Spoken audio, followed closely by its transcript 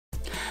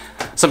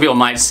Some people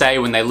might say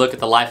when they look at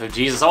the life of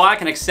Jesus, oh, I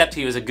can accept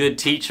he was a good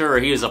teacher or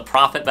he was a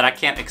prophet, but I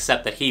can't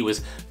accept that he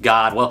was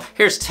God. Well,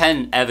 here's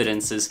 10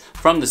 evidences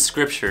from the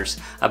scriptures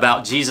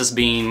about Jesus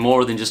being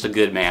more than just a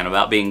good man,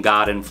 about being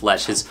God in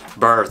flesh, his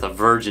birth, a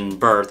virgin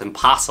birth,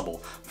 impossible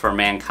for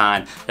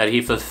mankind, that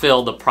he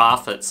fulfilled the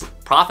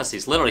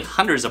prophecies, literally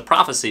hundreds of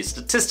prophecies,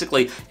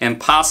 statistically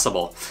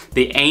impossible.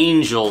 The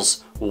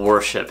angels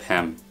worship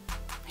him.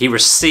 He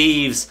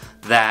receives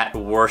that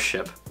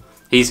worship.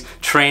 He's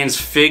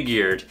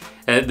transfigured.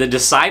 The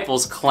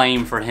disciples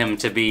claim for him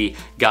to be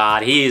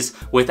God. He is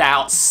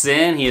without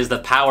sin. He has the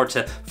power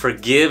to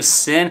forgive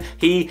sin.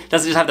 He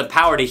doesn't just have the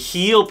power to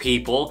heal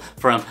people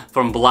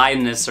from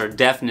blindness or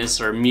deafness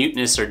or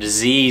muteness or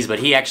disease, but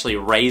he actually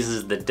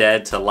raises the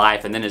dead to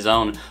life, and then his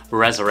own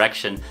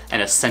resurrection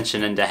and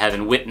ascension into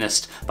heaven,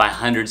 witnessed by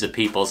hundreds of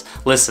people.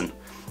 Listen,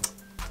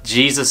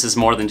 Jesus is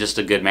more than just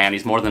a good man.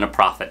 He's more than a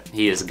prophet.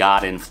 He is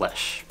God in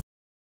flesh.